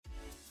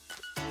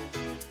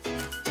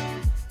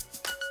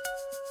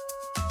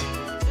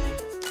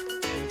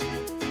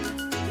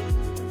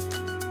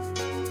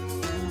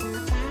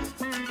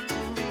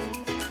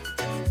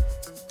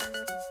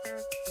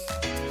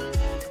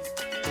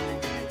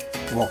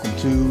Welcome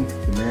to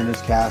the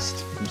Mariners Cast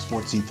from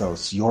Sports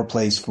Ethos, your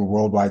place for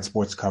worldwide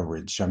sports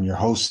coverage. I'm your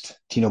host,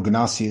 Tino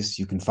Ganasius.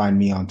 You can find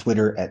me on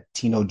Twitter at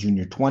Tino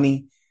Jr.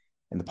 20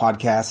 and the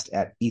podcast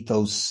at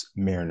Ethos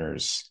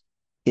Mariners.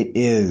 It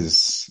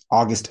is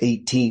August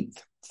 18th,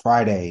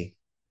 Friday.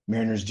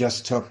 Mariners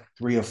just took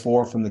 3 of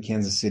 4 from the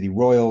Kansas City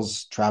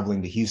Royals,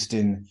 traveling to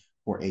Houston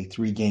for a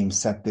 3-game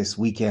set this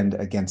weekend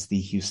against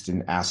the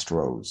Houston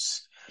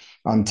Astros.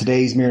 On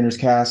today's Mariners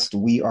Cast,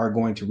 we are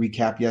going to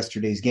recap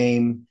yesterday's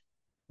game.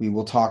 We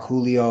will talk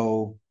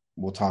Julio.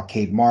 We'll talk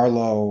Cade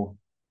Marlowe.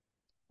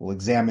 We'll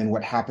examine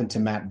what happened to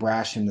Matt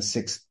Brash in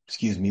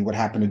the what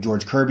happened to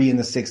George Kirby in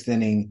the 6th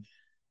inning,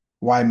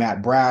 why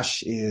Matt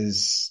Brash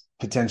is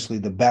potentially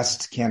the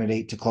best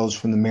candidate to close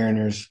from the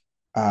Mariners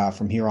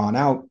from here on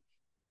out.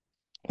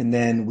 And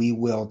then we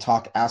will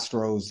talk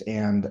Astros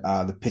and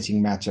the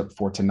pitching matchup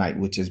for tonight,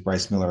 which is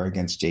Bryce Miller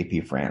against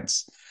JP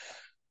France.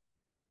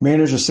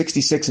 Mariners are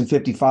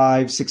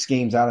 66-55, 6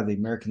 games out of the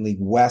American League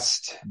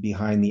West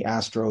behind the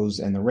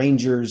Astros and the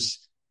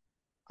Rangers,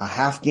 a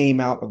half game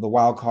out of the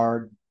wild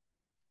card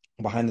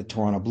behind the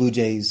Toronto Blue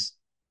Jays.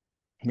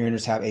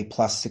 Mariners have a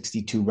plus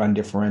 62 run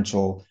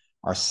differential,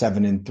 are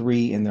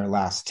 7-3 in their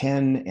last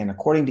 10, and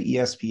according to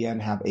ESPN,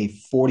 have a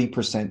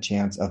 40%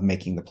 chance of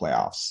making the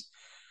playoffs.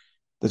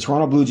 The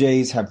Toronto Blue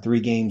Jays have 3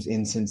 games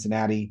in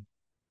Cincinnati.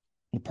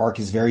 The park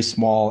is very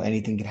small.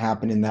 Anything can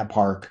happen in that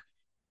park.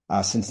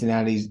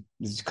 Cincinnati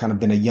has kind of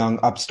been a young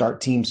upstart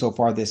team so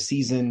far this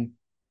season.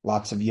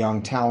 Lots of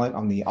young talent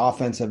on the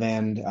offensive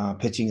end.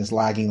 Pitching is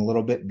lagging a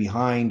little bit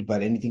behind,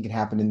 but anything can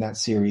happen in that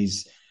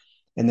series.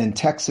 And then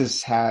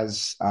Texas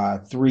has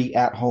 3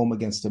 at home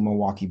against the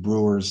Milwaukee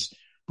Brewers.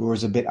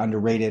 Brewers a bit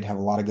underrated, have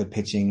a lot of good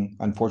pitching.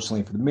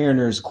 Unfortunately for the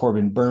Mariners,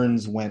 Corbin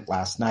Burns went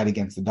last night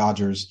against the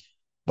Dodgers,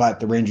 but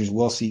the Rangers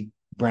will see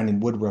Brandon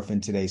Woodruff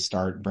in today's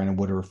start. Brandon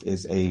Woodruff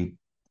is a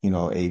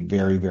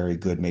very, very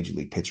good major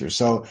league pitcher.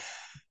 So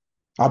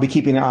I'll be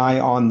keeping an eye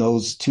on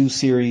those 2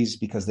 series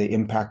because they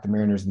impact the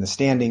Mariners in the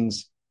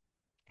standings.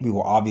 We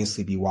will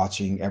obviously be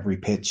watching every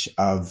pitch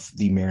of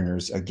the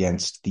Mariners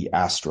against the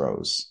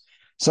Astros.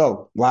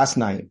 So last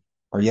night,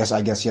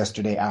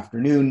 yesterday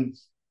afternoon,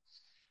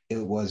 it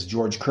was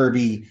George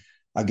Kirby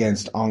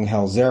against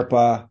Angel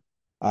Zerpa.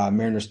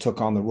 Mariners took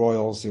on the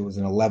Royals. It was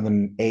an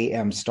 11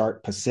 a.m.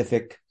 start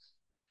Pacific.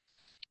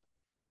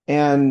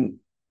 And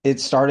it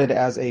started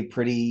as a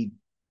pretty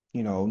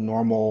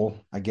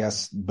normal,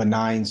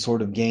 benign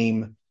sort of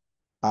game.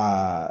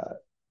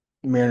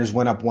 Mariners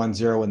went up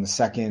 1-0 in the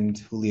second.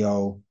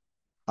 Julio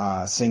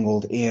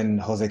singled in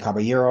Jose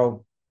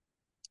Caballero.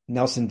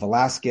 Nelson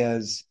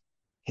Velasquez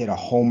hit a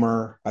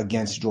homer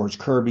against George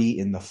Kirby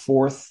in the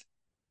 4th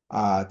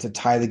to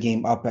tie the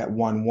game up at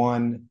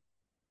 1-1.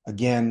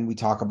 Again, we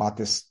talk about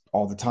this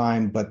all the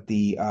time, but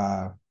the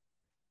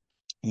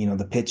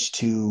pitch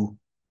to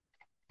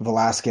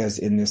Velasquez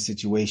in this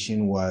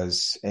situation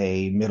was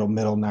a middle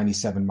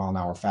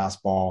 97-mile-an-hour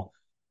fastball.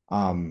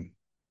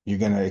 You're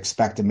going to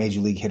expect a major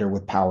league hitter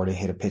with power to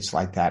hit a pitch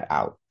like that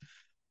out.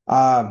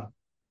 I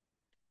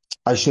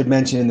should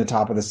mention in the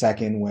top of the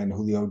second when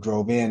Julio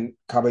drove in,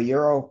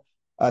 Caballero,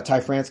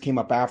 Ty France came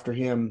up after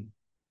him,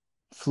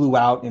 flew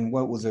out in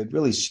what was a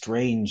really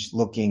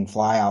strange-looking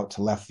fly out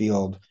to left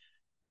field.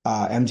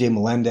 MJ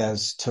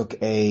Melendez took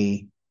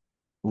a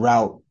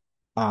route,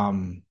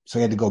 so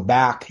he had to go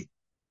back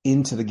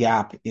into the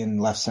gap in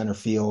left center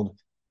field.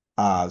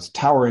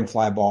 Towering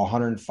fly ball,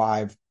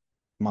 105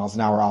 miles an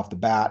hour off the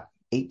bat,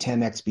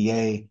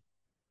 810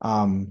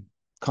 XBA.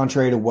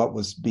 Contrary to what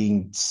was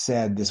being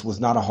said, this was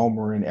not a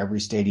homer in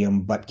every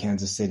stadium but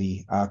Kansas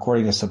City.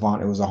 According to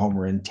Savant, it was a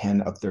homer in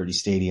 10 of 30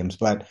 stadiums,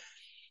 but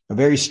a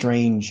very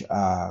strange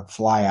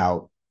fly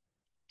out,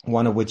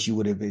 one of which you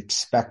would have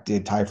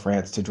expected Ty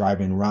France to drive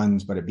in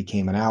runs, but it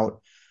became an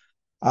out.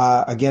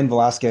 Again,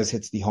 Velasquez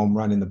hits the home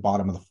run in the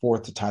bottom of the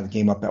 4th to tie the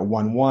game up at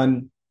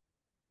 1-1.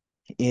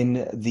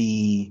 In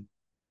the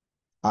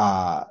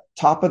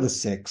top of the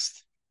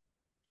 6th,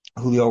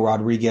 Julio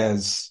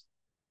Rodriguez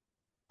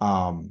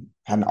had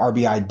an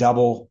RBI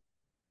double.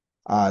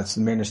 So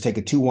the Mariners take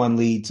a 2-1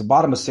 lead. So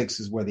bottom of 6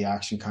 is where the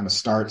action kind of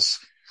starts.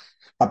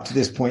 Up to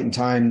this point in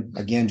time,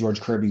 again, George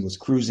Kirby was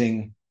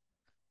cruising.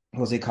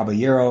 Jose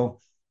Caballero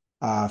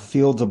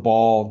fields a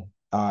ball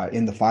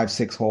in the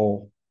 5-6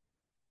 hole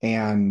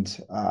and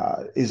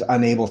is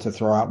unable to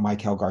throw out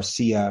Michael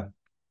Garcia.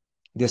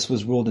 This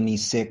was ruled an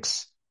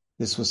E6.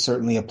 This was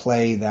certainly a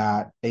play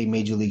that a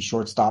major league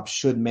shortstop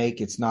should make.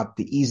 It's not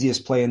the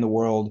easiest play in the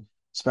world,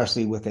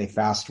 especially with a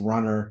fast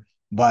runner,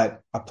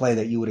 but a play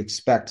that you would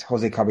expect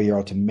Jose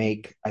Caballero to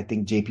make. I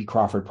think JP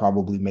Crawford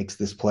probably makes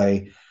this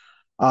play.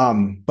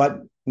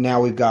 But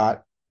now we've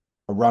got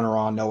a runner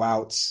on, no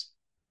outs.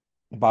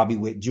 Bobby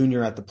Witt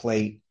Jr. at the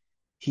plate.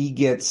 He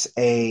gets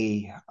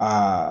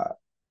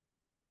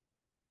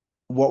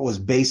what was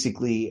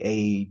basically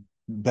a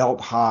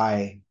belt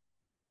high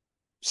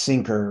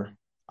sinker,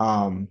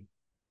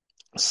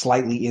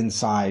 slightly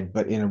inside,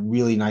 but in a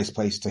really nice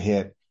place to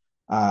hit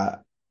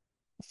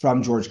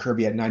from George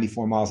Kirby at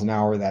 94 miles an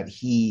hour that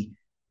he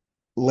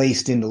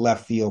laced into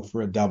left field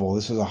for a double.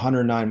 This was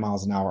 109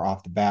 miles an hour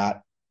off the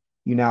bat.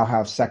 You now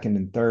have second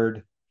and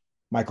third.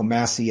 Michael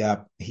Massey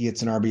up. He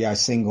hits an RBI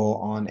single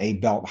on a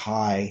belt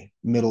high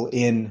middle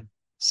in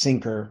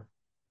sinker.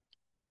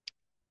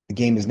 The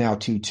game is now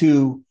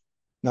 2-2.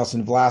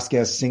 Nelson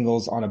Velasquez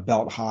singles on a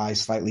belt high,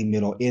 slightly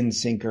middle in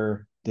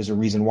sinker. There's a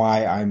reason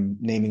why I'm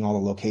naming all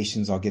the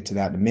locations. I'll get to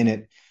that in a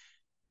minute.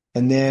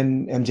 And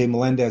then MJ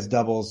Melendez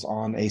doubles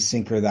on a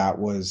sinker that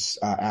was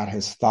at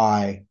his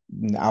thigh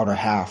in the outer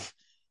half.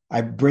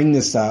 I bring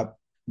this up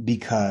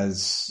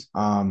because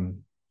all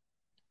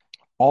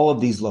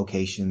of these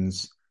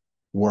locations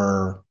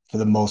were, for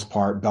the most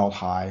part, belt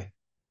high.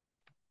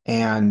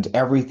 And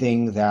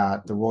everything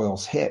that the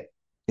Royals hit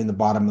in the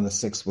bottom of the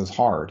sixth was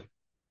hard.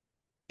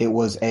 It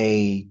was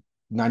a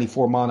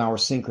 94-mile-an-hour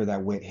sinker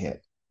that Witt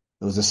hit.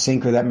 It was a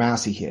sinker that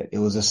Massey hit. It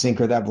was a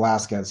sinker that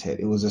Velasquez hit.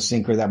 It was a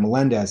sinker that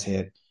Melendez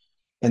hit.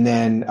 And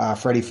then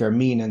Freddie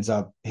Fermin ends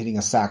up hitting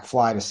a sac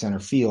fly to center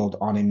field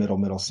on a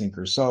middle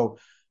sinker. So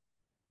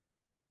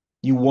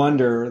you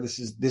wonder,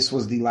 this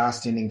was the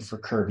last inning for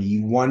Kirby.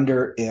 You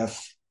wonder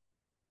if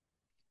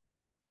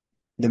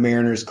the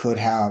Mariners could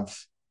have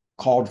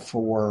called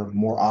for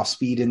more off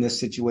speed in this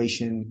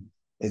situation.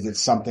 Is it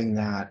something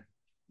that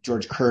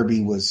George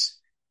Kirby was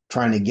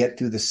trying to get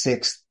through the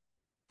sixth,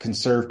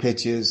 conserve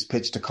pitches,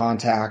 pitch to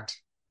contact,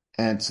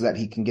 and so that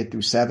he can get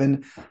through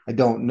seven? I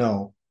don't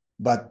know.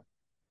 But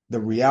the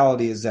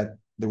reality is that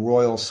the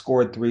Royals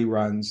scored 3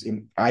 runs,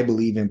 I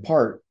believe in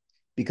part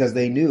because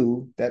they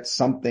knew that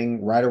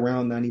something right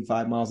around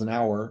 95 miles an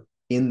hour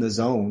in the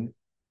zone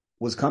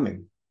was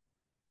coming.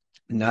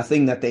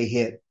 Nothing that they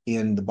hit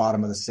in the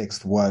bottom of the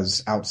sixth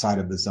was outside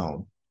of the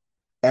zone.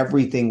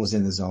 Everything was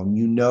in the zone.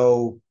 You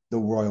know the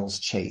Royals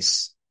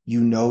chase. You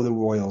know the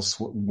Royals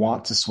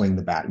want to swing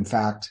the bat. In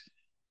fact,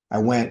 I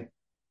went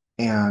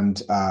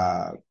and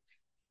I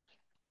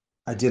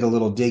did a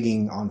little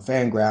digging on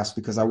Fangraphs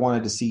because I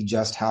wanted to see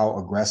just how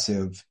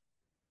aggressive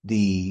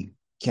the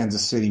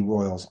Kansas City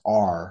Royals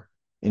are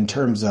in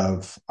terms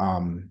of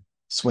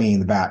swinging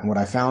the bat. And what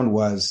I found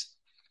was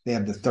they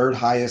have the 3rd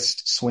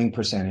highest swing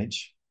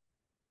percentage.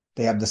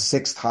 They have the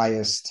 6th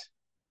highest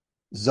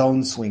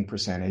zone swing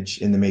percentage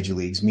in the major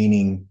leagues,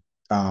 meaning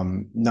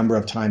number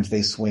of times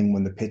they swing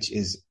when the pitch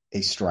is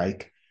a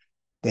strike.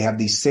 They have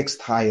the 6th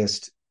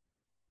highest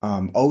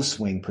O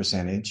swing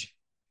percentage,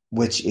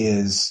 which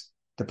is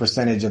the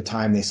percentage of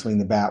time they swing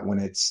the bat when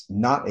it's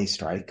not a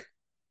strike.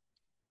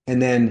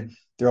 And then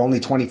they're only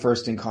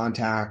 21st in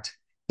contact,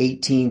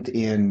 18th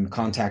in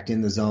contact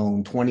in the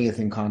zone, 20th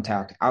in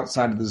contact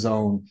outside of the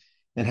zone,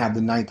 and have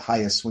the 9th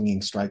highest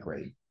swinging strike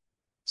rate.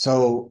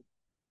 So,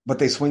 but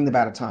they swing the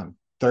bat a ton,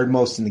 3rd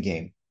most in the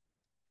game.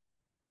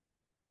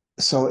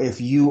 So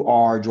if you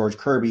are George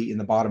Kirby in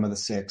the bottom of the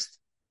 6th,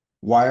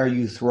 why are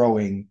you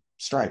throwing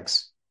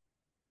strikes?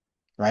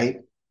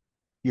 Right?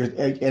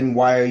 And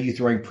why are you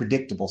throwing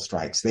predictable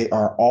strikes? They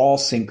are all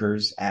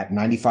sinkers at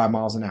 95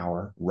 miles an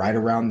hour, right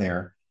around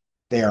there.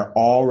 They are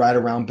all right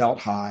around belt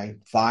high,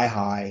 thigh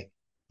high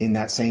in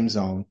that same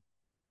zone.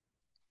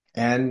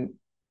 And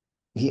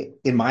he,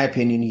 in my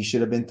opinion, he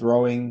should have been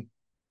throwing,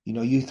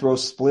 you throw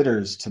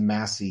splitters to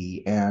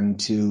Massey and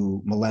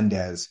to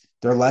Melendez.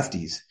 They're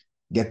lefties.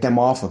 Get them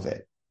off of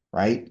it,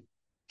 right?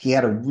 He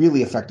had a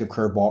really effective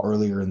curveball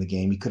earlier in the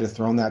game. He could have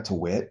thrown that to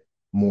Witt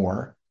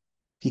more.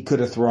 He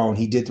did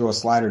throw a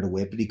slider to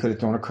Witt, but he could have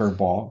thrown a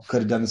curveball,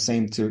 could have done the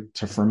same to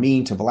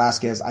Fermin, to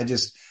Velasquez.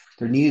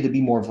 There needed to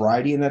be more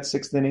variety in that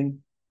 6th inning.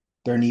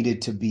 There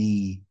needed to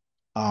be,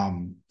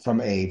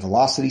 from a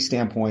velocity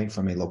standpoint,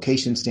 from a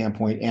location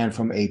standpoint, and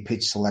from a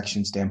pitch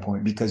selection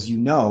standpoint, because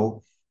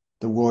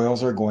the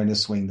Royals are going to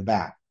swing the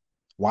bat.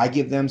 Why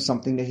give them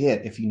something to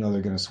hit if you know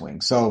they're going to swing?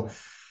 So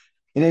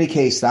in any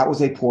case, that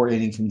was a poor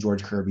inning from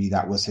George Kirby.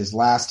 That was his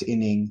last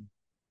inning.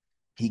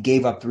 He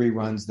gave up 3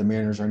 runs. The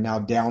Mariners are now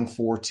down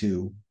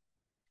 4-2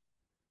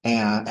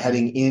 and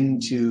heading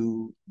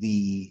into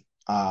the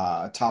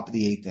top of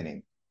the 8th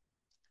inning.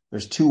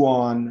 There's 2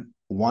 on,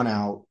 1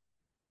 out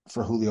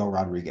for Julio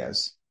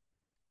Rodriguez.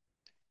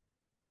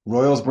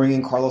 Royals bring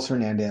in Carlos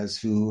Hernandez,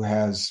 who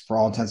has, for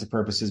all intents and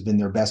purposes, been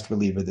their best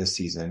reliever this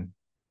season.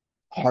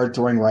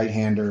 Hard-throwing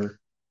right-hander.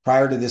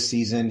 Prior to this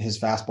season, his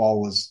fastball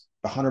was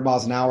 100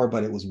 miles an hour,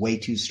 but it was way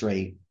too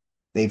straight.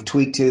 They've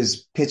tweaked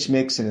his pitch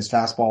mix and his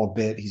fastball a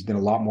bit. He's been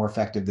a lot more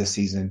effective this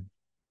season.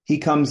 He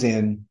comes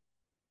in,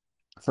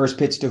 first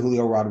pitch to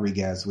Julio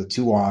Rodriguez with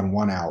 2 on,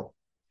 1 out,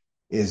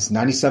 is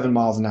 97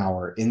 miles an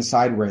hour,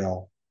 inside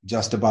rail,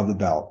 just above the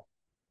belt.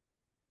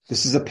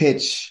 This is a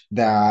pitch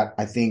that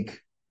I think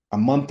a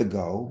month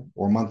ago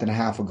or a month and a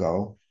half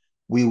ago,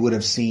 we would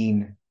have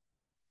seen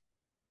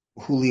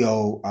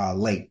Julio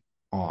late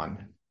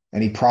on,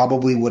 and he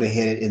probably would have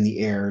hit it in the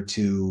air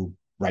to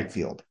right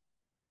field.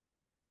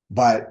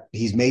 But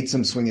he's made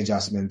some swing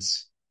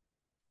adjustments.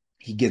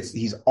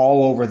 He's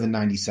all over the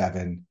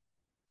 97,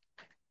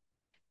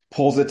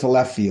 pulls it to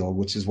left field,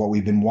 which is what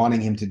we've been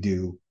wanting him to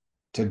do,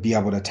 to be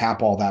able to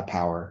tap all that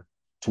power,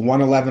 to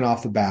 111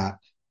 off the bat,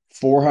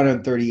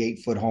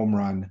 438-foot home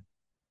run,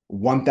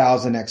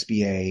 1,000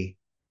 XBA,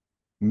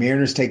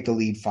 Mariners take the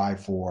lead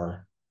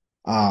 5-4.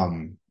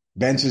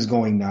 Bench is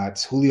going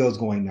nuts. Julio's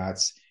going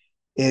nuts.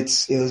 It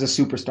was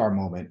a superstar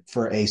moment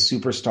for a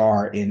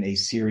superstar in a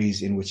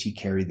series in which he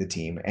carried the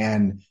team.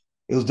 And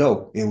it was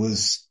dope. It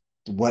was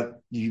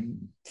what you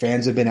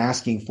fans have been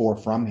asking for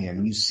from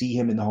him. You see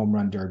him in the home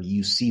run derby.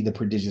 You see the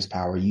prodigious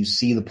power. You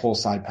see the pull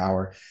side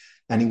power,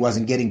 and he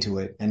wasn't getting to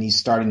it, and he's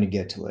starting to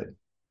get to it.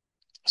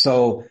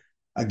 So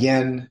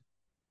again,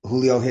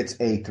 Julio hits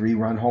a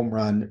 3-run home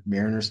run.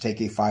 Mariners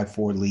take a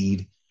 5-4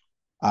 lead.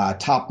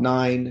 Top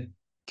 9,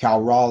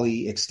 Cal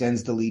Raleigh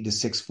extends the lead to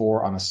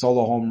 6-4 on a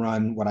solo home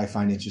run. What I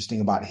find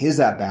interesting about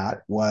his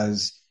at-bat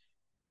was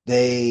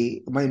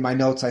in my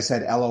notes, I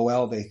said,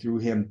 LOL, they threw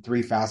him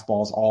 3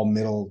 fastballs, all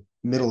middle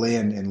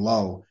in and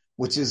low,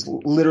 which is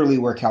literally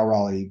where Cal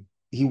Raleigh,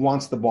 he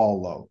wants the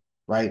ball low,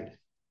 right?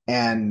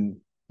 And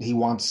he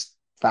wants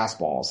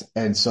fastballs.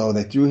 And so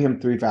they threw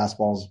him 3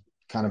 fastballs,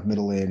 kind of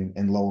middle in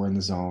and lower in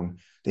the zone.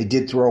 They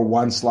did throw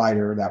 1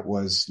 slider that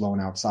was low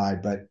and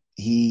outside, but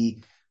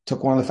he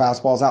took one of the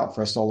fastballs out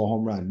for a solo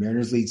home run.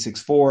 Mariners lead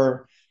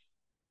 6-4.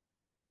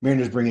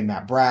 Mariners bring in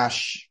Matt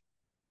Brash.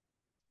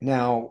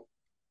 Now,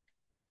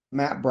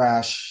 Matt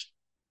Brash,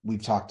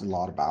 we've talked a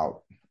lot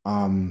about.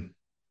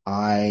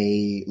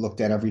 I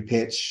looked at every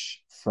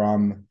pitch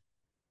from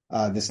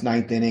this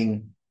 9th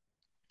inning.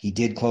 He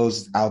did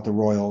close out the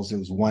Royals. It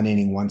was 1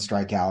 inning, 1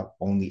 strikeout,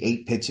 only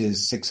 8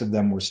 pitches, 6 of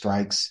them were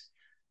strikes.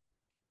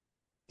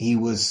 He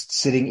was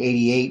sitting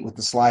 88 with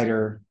the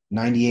slider,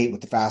 98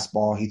 with the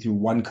fastball. He threw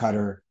 1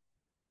 cutter.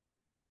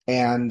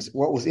 And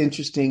what was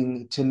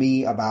interesting to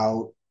me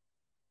about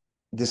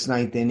this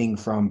 9th inning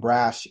from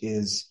Brash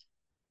is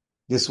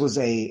this was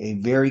a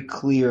very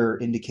clear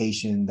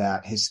indication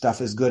that his stuff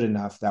is good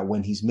enough that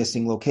when he's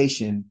missing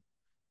location,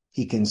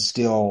 he can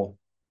still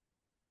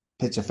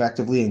pitch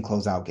effectively and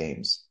close out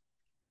games.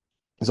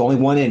 It's only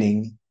 1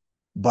 inning,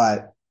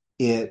 but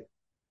in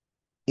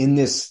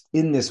this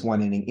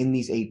 1 inning, in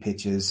these 8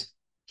 pitches,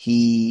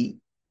 he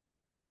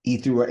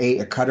threw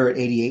a cutter at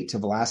 88 to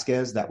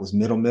Velasquez that was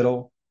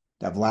middle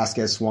that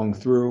Velasquez swung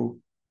through.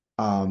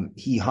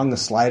 He hung a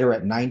slider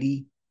at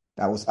 90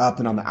 that was up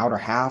and on the outer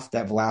half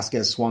that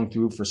Velasquez swung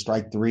through for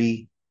strike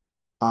 3.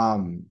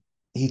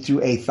 He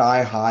threw a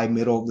thigh high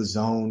middle of the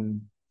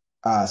zone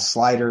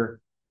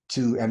slider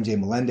to MJ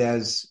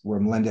Melendez, where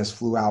Melendez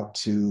flew out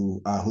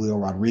to Julio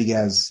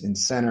Rodriguez in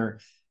center.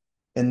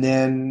 And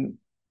then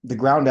the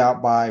ground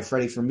out by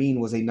Freddie Fermin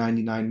was a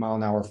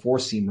 99-mile-an-hour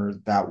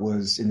four-seamer that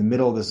was in the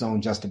middle of the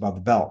zone just above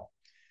the belt.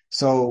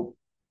 So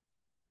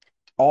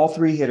all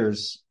 3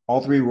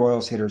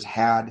 Royals hitters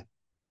had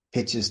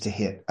pitches to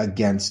hit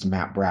against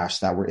Matt Brash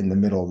that were in the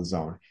middle of the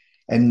zone,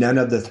 and none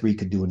of the 3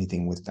 could do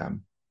anything with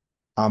them.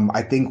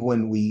 I think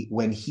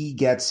when he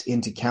gets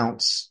into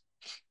counts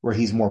where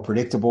he's more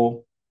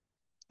predictable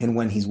and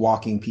when he's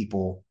walking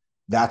people,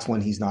 that's when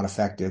he's not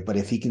effective. But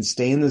if he can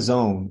stay in the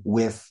zone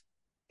with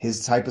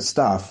his type of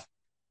stuff,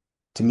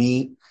 to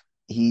me,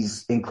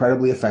 he's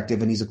incredibly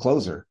effective and he's a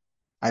closer.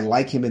 I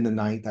like him in the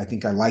 9th. I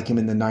think I like him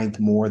in the 9th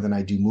more than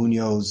I do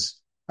Munoz.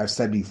 I've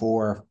said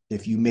before,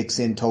 if you mix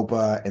in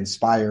Topa and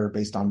Spire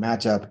based on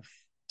matchup,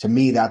 to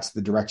me, that's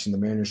the direction the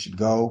Mariners should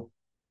go.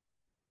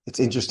 It's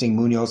interesting.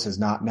 Munoz has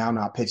not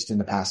pitched in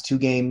the past 2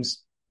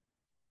 games,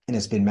 and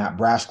it's been Matt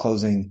Brash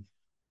closing.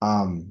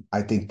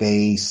 I think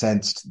they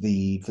sensed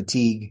the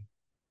fatigue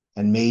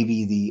and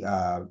maybe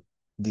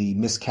the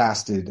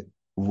miscasted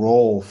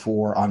role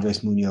for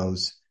Andres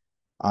Munoz.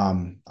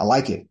 I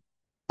like it.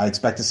 I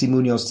expect to see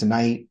Munoz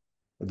tonight.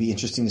 It'd be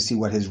interesting to see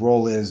what his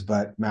role is,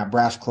 but Matt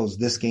Brash closed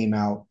this game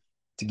out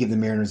to give the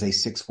Mariners a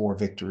 6-4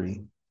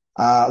 victory.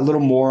 A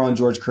little more on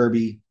George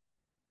Kirby.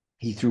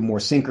 He threw more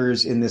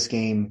sinkers in this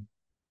game.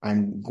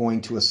 I'm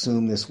going to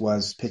assume this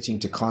was pitching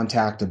to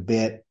contact a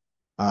bit,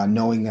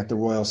 knowing that the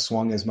Royals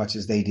swung as much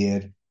as they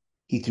did.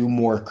 He threw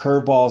more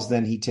curveballs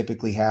than he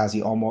typically has.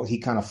 He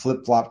kind of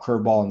flip-flopped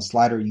curveball and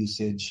slider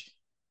usage.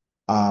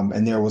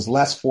 And there was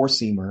less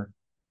four-seamer,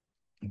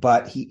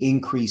 but he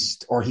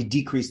decreased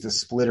the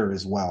splitter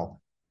as well.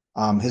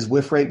 His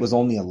whiff rate was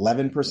only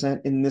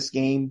 11% in this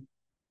game.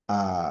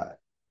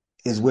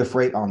 His whiff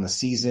rate on the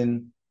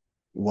season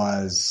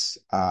was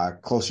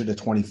closer to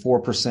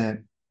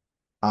 24%.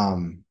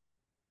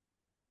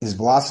 His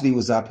velocity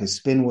was up. His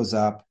spin was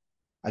up.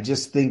 I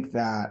just think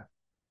that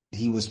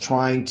he was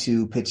trying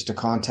to pitch to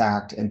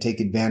contact and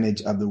take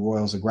advantage of the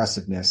Royals'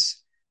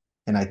 aggressiveness.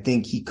 And I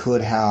think he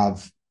could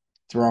have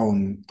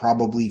thrown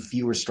probably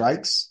fewer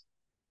strikes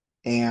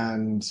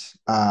and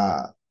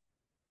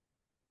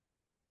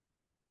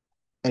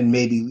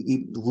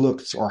maybe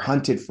looked or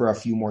hunted for a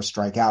few more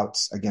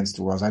strikeouts against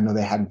the Royals. I know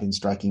they hadn't been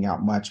striking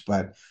out much,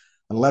 but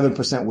an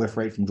 11% whiff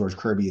rate from George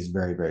Kirby is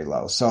very, very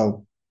low.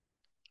 So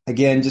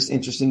again, just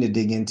interesting to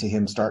dig into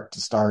him start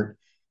to start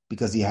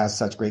because he has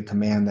such great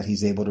command that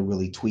he's able to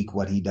really tweak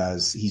what he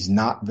does. He's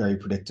not very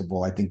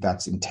predictable. I think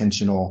that's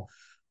intentional.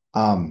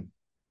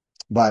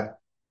 But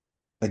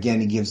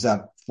again, he gives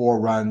up 4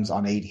 runs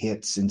on 8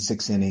 hits in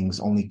 6 innings,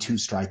 only 2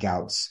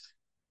 strikeouts.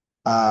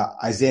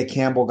 Isaiah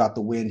Campbell got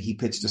the win. He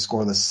pitched a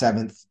scoreless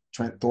 7th.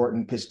 Trent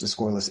Thornton pitched a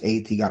scoreless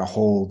eighth. He got a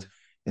hold,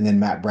 and then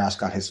Matt Brash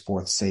got his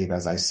fourth save,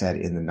 as I said,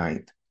 in the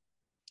ninth.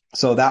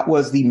 So that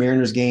was the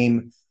Mariners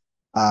game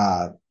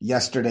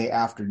yesterday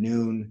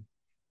afternoon.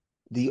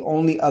 The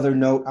only other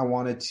note I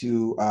wanted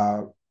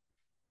to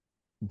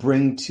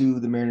bring to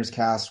the Mariners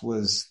cast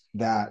was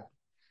that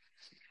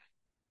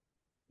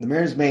the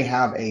Mariners may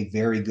have a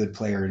very good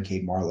player in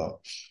Cade Marlowe.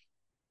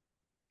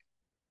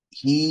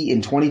 He,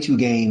 in 22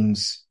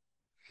 games,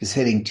 is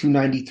hitting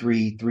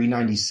 293,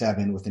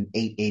 397 with an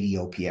 880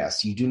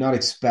 OPS. You do not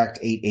expect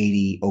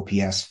 880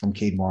 OPS from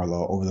Cade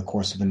Marlowe over the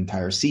course of an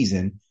entire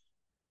season,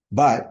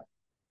 but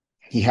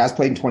he has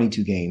played in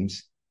 22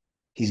 games.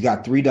 He's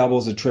got 3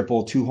 doubles, a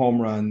triple, 2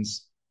 home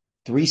runs,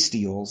 3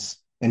 steals,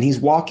 and he's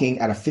walking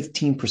at a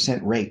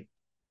 15% rate.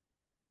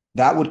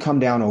 That would come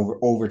down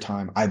over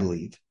time, I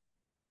believe.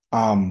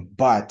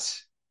 But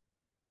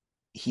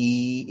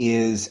he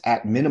is,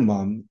 at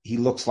minimum, he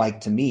looks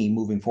like to me,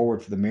 moving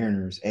forward for the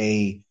Mariners,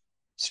 a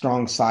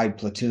strong side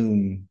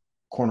platoon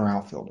corner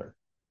outfielder.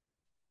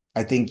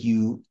 I think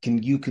you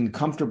can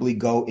comfortably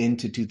go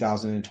into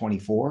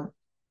 2024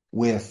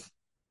 with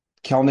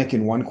Kelenic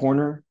in one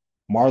corner,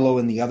 Marlowe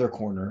in the other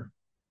corner,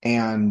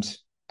 and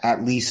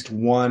at least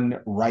one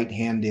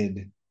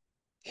right-handed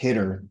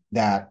hitter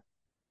that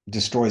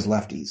destroys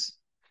lefties,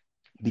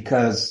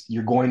 because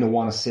you're going to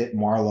want to sit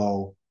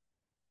Marlowe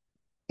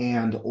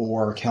and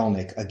or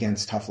Kelenic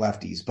against tough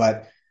lefties.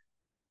 But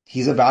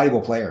he's a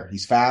valuable player.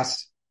 He's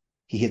fast.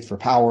 He hits for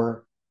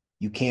power.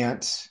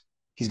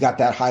 He's got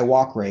that high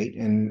walk rate.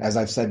 And as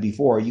I've said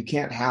before, you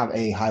can't have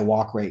a high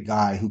walk rate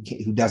guy who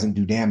doesn't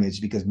do damage,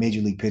 because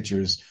major league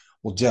pitchers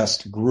will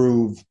just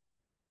groove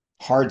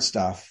hard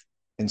stuff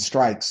and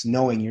strikes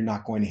knowing you're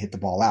not going to hit the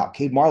ball out.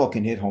 Cade Marlowe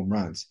can hit home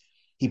runs.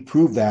 He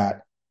proved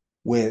that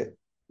with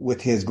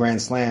his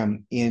grand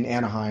slam in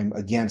Anaheim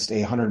against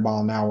a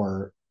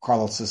 100-mile-an-hour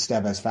Carlos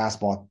Estevez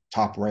fastball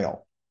top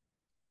rail.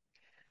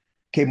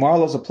 Cade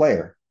Marlowe's a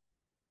player.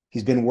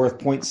 He's been worth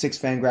 0.6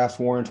 Fangraphs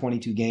WAR in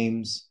 22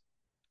 games.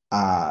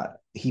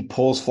 He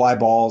pulls fly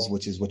balls,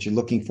 which is what you're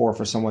looking for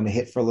someone to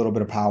hit for a little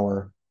bit of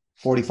power.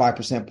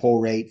 45% pull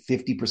rate,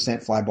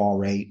 50% fly ball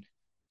rate.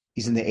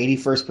 He's in the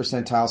 81st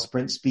percentile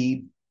sprint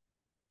speed,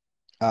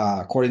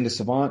 according to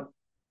Savant.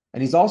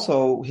 And he's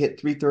also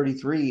hit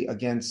 333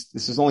 against,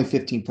 this is only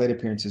 15 plate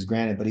appearances,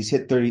 granted, but he's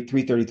hit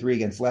 333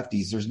 against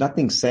lefties. There's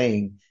nothing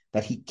saying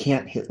that he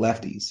can't hit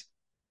lefties.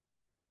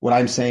 What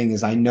I'm saying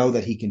is I know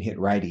that he can hit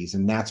righties,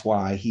 and that's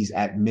why he's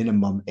at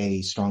minimum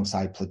a strong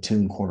side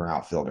platoon corner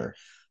outfielder.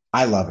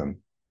 I love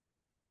him.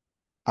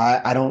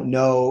 I don't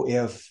know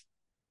if,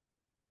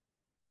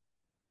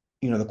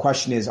 the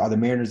question is, are the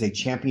Mariners a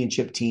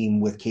championship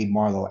team with Cade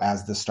Marlowe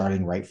as the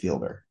starting right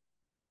fielder?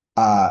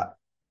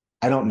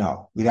 I don't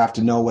know. We'd have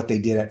to know what they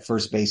did at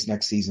first base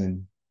next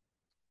season.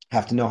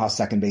 Have to know how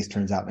second base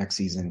turns out next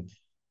season.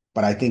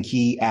 But I think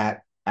he,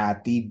 at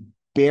the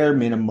bare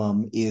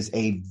minimum, is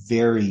a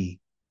very,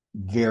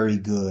 very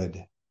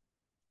good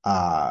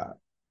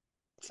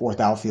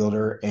fourth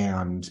outfielder,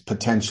 and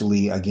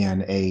potentially,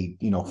 again, a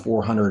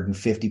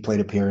 450 plate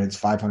appearance,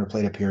 500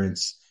 plate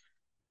appearance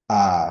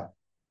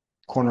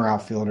corner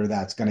outfielder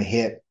that's going to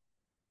hit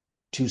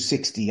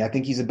 260. I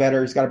think he's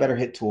got a better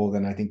hit tool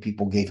than I think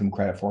people gave him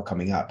credit for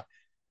coming up.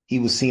 He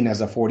was seen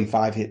as a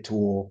 45 hit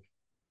tool,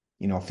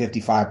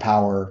 55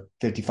 power,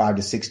 55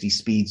 to 60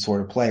 speed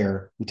sort of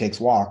player who takes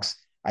walks.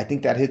 I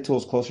think that hit tool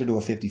is closer to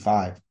a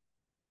 55.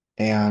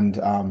 And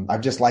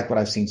I've just liked what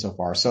I've seen so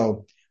far.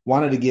 So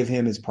wanted to give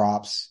him his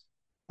props.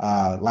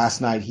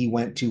 Last night he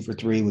went 2 for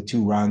 3 with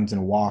 2 runs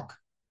and a walk.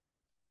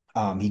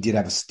 He did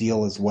have a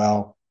steal as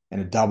well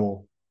and a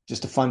double.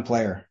 Just a fun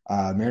player.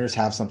 Mariners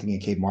have something in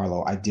Cade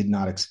Marlowe. I did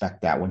not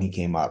expect that when he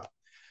came up.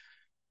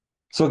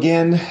 So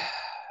again,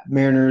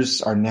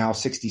 Mariners are now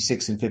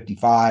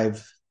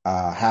 66-55,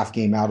 half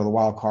game out of the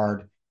wild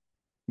card.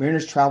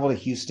 Mariners travel to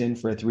Houston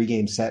for a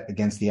 3-game set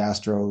against the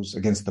Astros,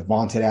 against the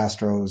vaunted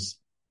Astros.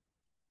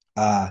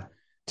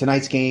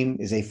 Tonight's game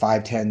is a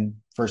 5:10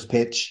 first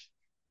pitch.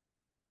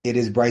 It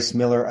is Bryce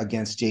Miller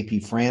against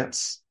JP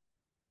France.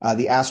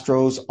 The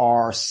Astros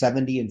are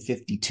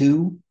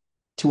 70-52,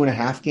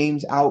 2.5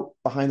 games out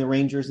behind the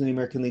Rangers in the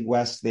American League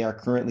West. They are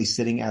currently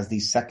sitting as the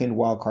second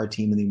wildcard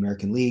team in the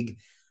American League,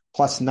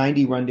 plus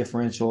 90 run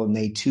differential, and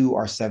they too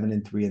are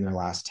 7-3 in their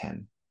last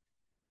 10.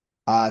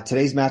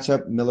 Today's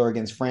matchup, Miller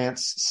against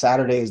France.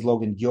 Saturday is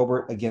Logan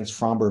Gilbert against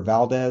Framber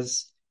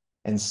Valdez.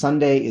 And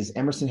Sunday is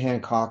Emerson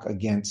Hancock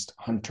against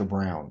Hunter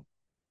Brown.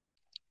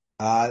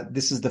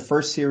 This is the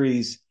first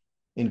series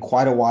in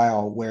quite a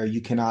while where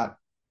you cannot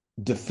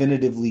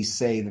definitively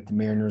say that the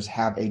Mariners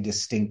have a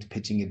distinct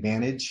pitching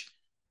advantage.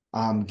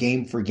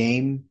 Game for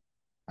game,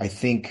 I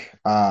think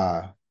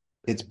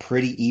it's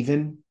pretty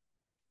even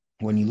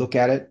when you look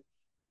at it.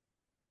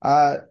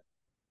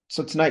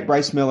 So tonight,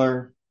 Bryce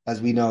Miller,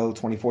 as we know,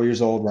 24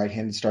 years old,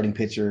 right-handed starting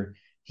pitcher.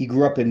 He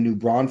grew up in New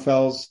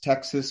Braunfels,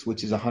 Texas,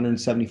 which is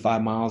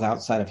 175 miles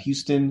outside of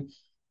Houston.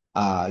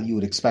 You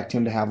would expect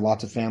him to have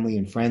lots of family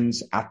and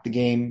friends at the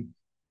game.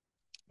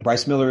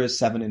 Bryce Miller is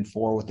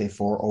 7-4 with a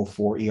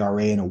 4.04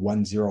 ERA and a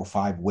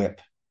 1.05 WHIP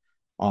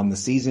on the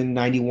season.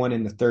 91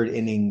 in the third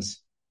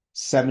innings,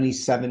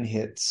 77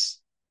 hits,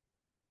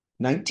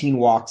 19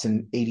 walks,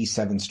 and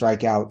 87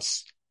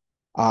 strikeouts.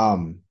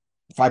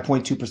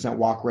 5.2%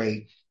 walk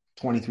rate,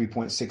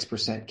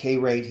 23.6% K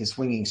rate. His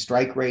swinging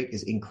strike rate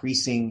is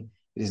increasing.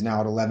 It is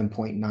now at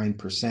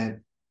 11.9%.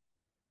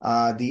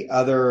 The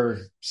other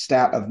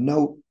stat of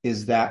note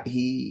is that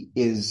he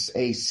is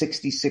a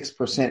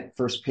 66%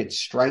 first pitch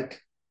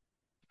strike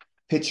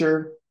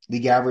pitcher.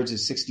 League average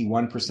is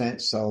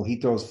 61%, so he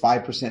throws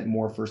 5%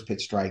 more first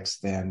pitch strikes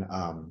than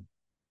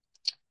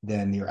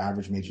your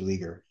average major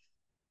leaguer.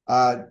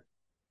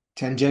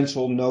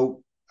 Tangential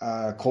note,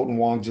 Colton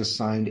Wong just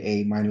signed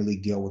a minor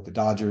league deal with the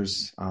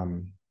Dodgers,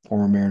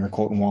 former Mariner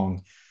Colton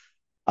Wong.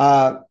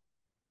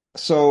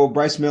 So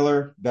Bryce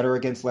Miller, better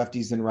against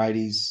lefties than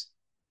righties,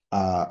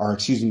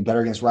 better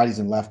against righties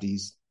than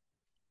lefties.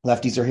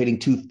 Lefties are hitting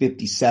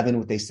 257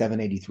 with a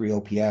 783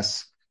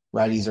 OPS.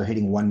 Righties are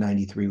hitting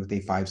 193 with a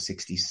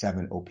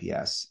 567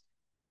 OPS.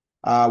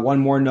 One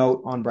more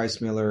note on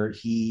Bryce Miller.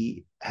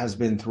 He has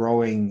been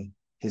throwing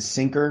his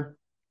sinker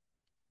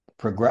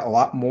a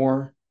lot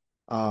more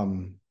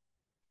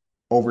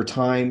over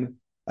time.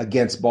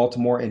 Against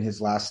Baltimore in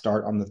his last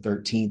start on the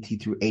 13th, he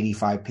threw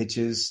 85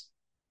 pitches,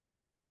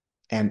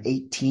 and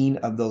 18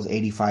 of those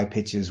 85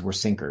 pitches were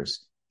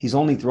sinkers. He's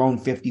only thrown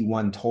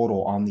 51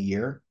 total on the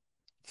year.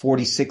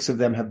 46 of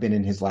them have been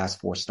in his last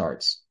 4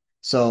 starts.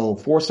 So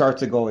 4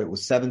 starts ago, it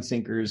was 7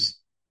 sinkers,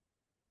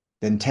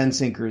 then 10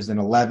 sinkers, then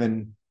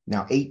 11,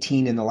 now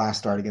 18 in the last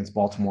start against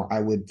Baltimore. I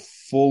would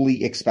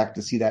fully expect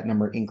to see that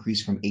number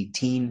increase from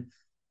 18.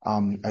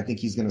 I think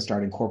he's going to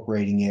start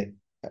incorporating it,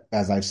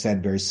 as I've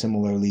said, very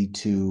similarly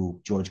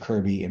to George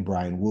Kirby and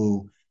Brian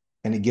Wu,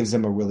 and it gives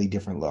them a really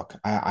different look.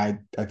 I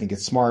think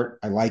it's smart.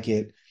 I like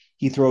it.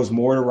 He throws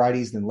more to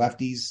righties than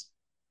lefties,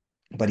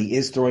 but he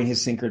is throwing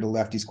his sinker to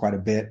lefties quite a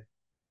bit.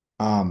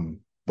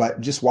 But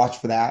just watch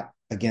for that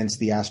against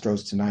the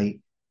Astros tonight.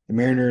 The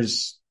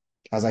Mariners,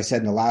 as I said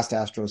in the last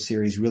Astros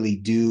series, really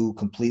do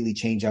completely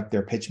change up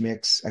their pitch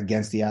mix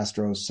against the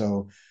Astros.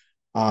 So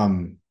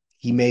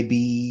he may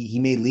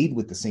lead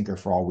with the sinker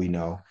for all we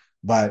know,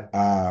 but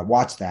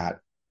watch that.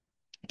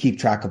 Keep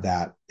track of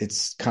that.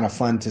 It's kind of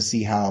fun to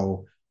see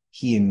how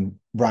he and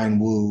Brian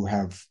Wu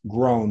have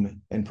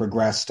grown and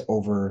progressed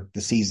over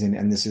the season,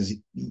 and this is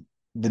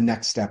the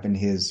next step in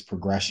his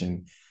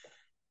progression.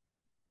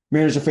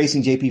 Mariners are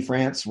facing JP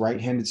France,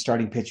 right-handed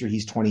starting pitcher.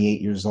 He's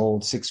 28 years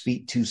old, 6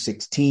 feet,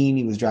 216.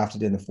 He was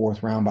drafted in the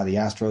 4th round by the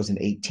Astros in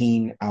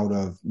 18 out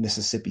of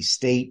Mississippi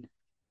State.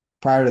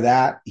 Prior to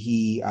that,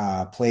 he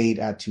played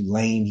at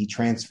Tulane. He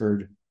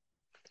transferred.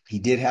 He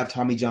did have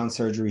Tommy John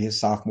surgery his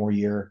sophomore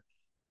year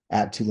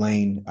at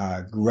Tulane.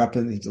 Grew up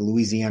he's a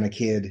Louisiana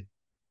kid.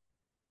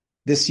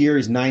 This year,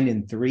 he's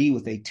 9-3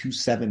 with a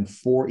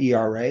 2.74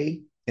 ERA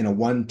and a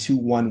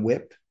 1.21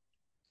 WHIP.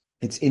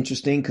 It's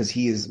interesting because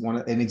he is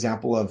an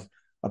example of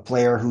a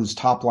player whose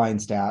top line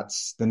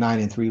stats, the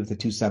 9-3 with the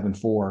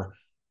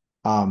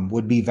 2.74,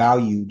 would be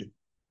valued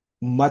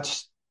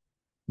much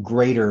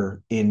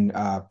greater in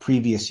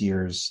previous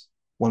years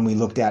when we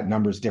looked at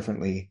numbers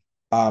differently.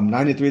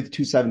 9-3 with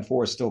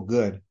 2.74 is still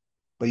good,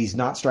 but he's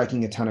not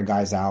striking a ton of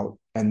guys out,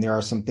 and there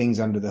are some things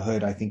under the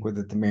hood I think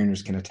that the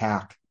Mariners can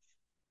attack.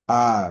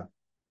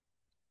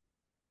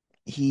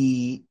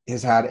 He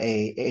has had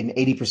an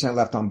 80%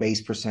 left on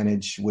base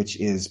percentage, which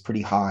is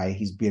pretty high.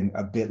 He's been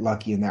a bit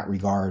lucky in that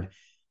regard.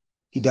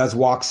 He does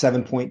walk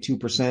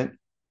 7.2%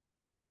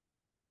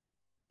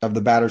 of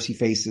the batters he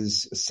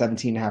faces,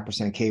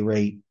 17.5% K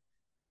rate,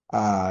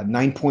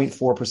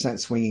 9.4%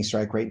 swinging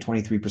strike rate,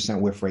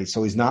 23% whiff rate.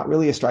 So he's not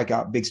really a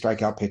big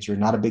strikeout pitcher,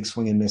 not a big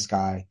swing and miss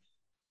guy.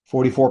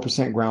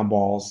 44% ground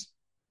balls.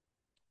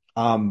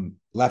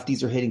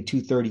 Lefties are hitting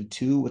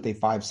 232 with a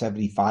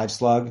 575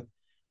 slug.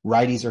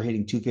 Righties are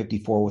hitting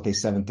 254 with a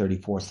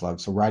 734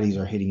 slug. So righties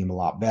are hitting him a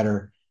lot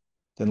better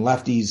than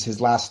lefties. His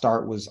last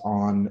start was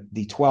on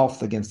the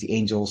 12th against the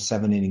Angels,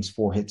 7 innings,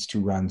 4 hits, 2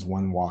 runs,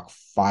 1 walk,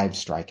 5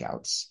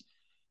 strikeouts.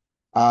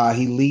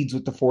 He leads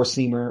with the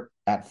four-seamer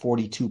at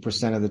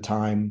 42% of the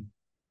time.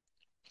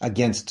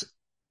 Against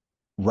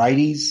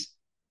righties,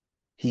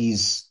 he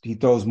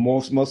throws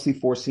mostly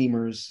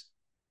four-seamers.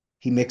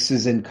 He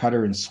mixes in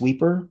cutter and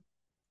sweeper.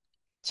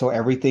 So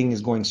everything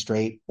is going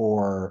straight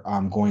or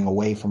going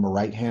away from a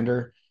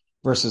right-hander.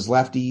 Versus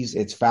lefties,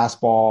 it's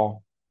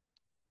fastball,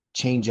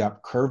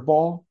 changeup,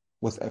 curveball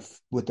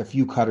with a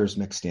few cutters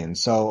mixed in.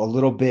 So a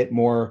little bit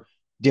more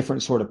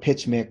different sort of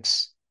pitch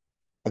mix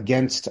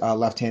against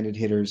left-handed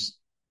hitters.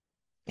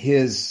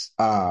 His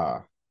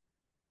curve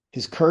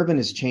and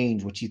his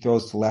change, which he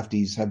throws to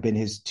lefties, have been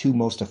his 2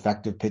 most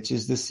effective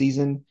pitches this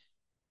season.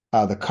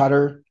 The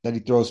cutter that he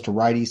throws to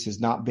righties has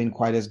not been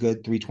quite as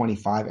good,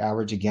 325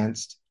 average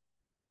against.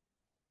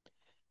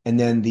 And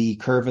then the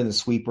curve and the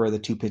sweeper are the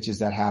 2 pitches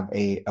that have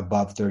a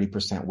above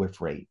 30% whiff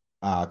rate.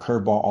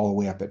 Curveball all the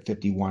way up at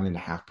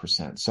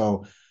 51.5%.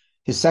 So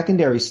his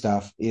secondary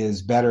stuff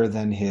is better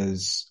than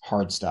his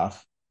hard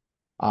stuff.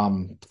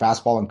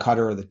 Fastball and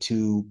cutter are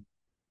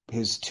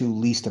his two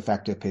least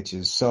effective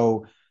pitches.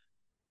 So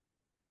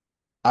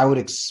I would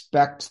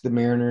expect the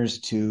Mariners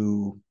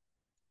to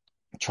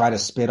try to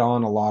spit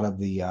on a lot of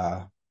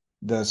the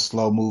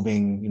slow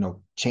moving,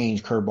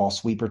 change curveball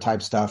sweeper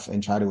type stuff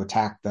and try to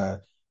attack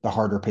the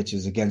harder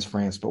pitches against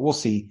France. But we'll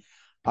see.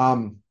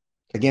 Um,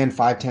 Again,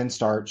 5-10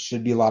 start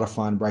should be a lot of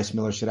fun. Bryce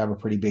Miller should have a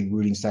pretty big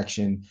rooting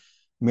section.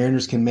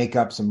 Mariners can make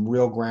up some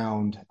real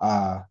ground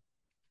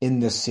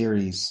in this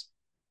series.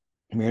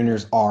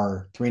 Mariners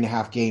are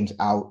 3.5 games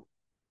out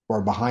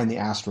or behind the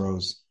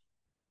Astros.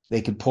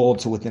 They could pull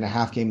to within a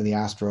half game of the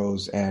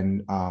Astros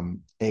and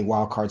a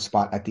wild card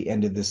spot at the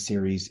end of this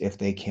series if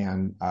they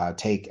can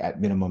take at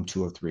minimum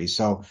 2 of 3.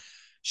 So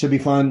should be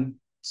fun.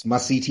 It's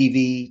must-see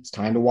TV. It's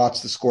time to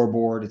watch the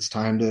scoreboard. It's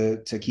time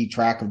to keep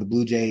track of the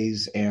Blue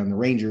Jays and the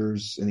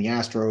Rangers and the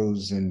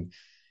Astros and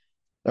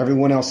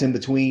everyone else in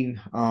between.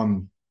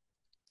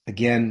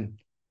 Again,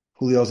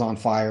 Julio's on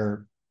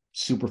fire.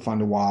 Super fun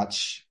to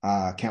watch.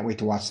 Can't wait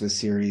to watch this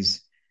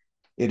series.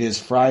 It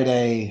is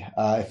Friday.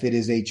 If it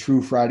is a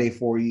true Friday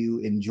for you,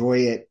 enjoy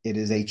it. It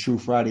is a true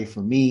Friday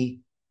for me.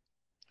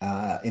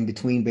 In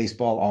between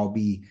baseball, I'll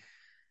be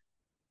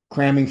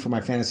cramming for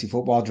my fantasy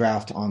football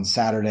draft on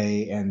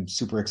Saturday and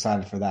super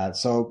excited for that.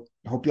 So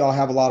I hope you all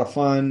have a lot of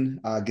fun.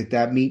 Get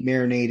that meat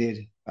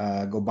marinated.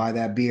 Go buy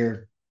that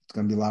beer. It's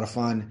going to be a lot of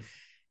fun.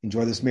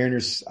 Enjoy this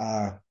Mariners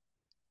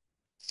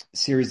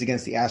series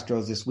against the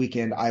Astros this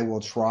weekend. I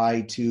will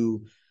try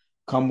to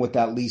come with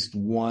at least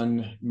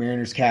one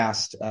Mariners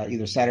cast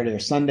either Saturday or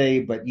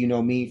Sunday, but you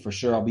know me, for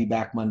sure I'll be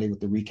back Monday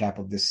with the recap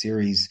of this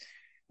series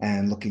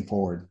and looking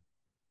forward.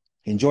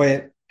 Enjoy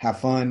it. Have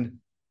fun.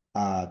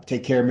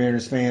 Take care,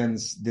 Mariners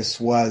fans. This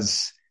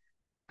was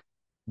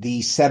the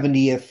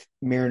 70th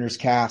Mariners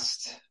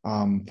cast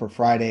for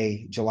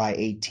Friday, July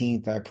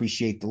 18th. I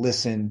appreciate the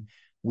listen.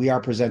 We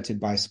are presented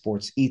by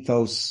Sports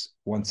Ethos.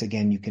 Once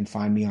again, you can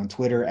find me on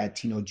Twitter at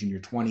Tino Junior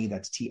 20.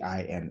 That's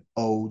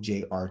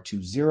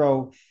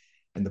TINOJR20.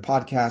 And the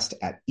podcast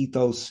at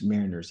Ethos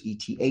Mariners,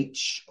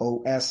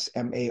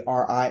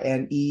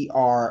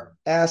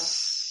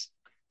 ETHOSMARINERS.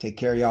 Take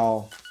care,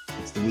 y'all.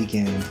 It's the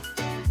weekend.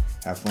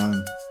 Have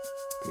fun.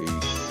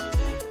 Peace.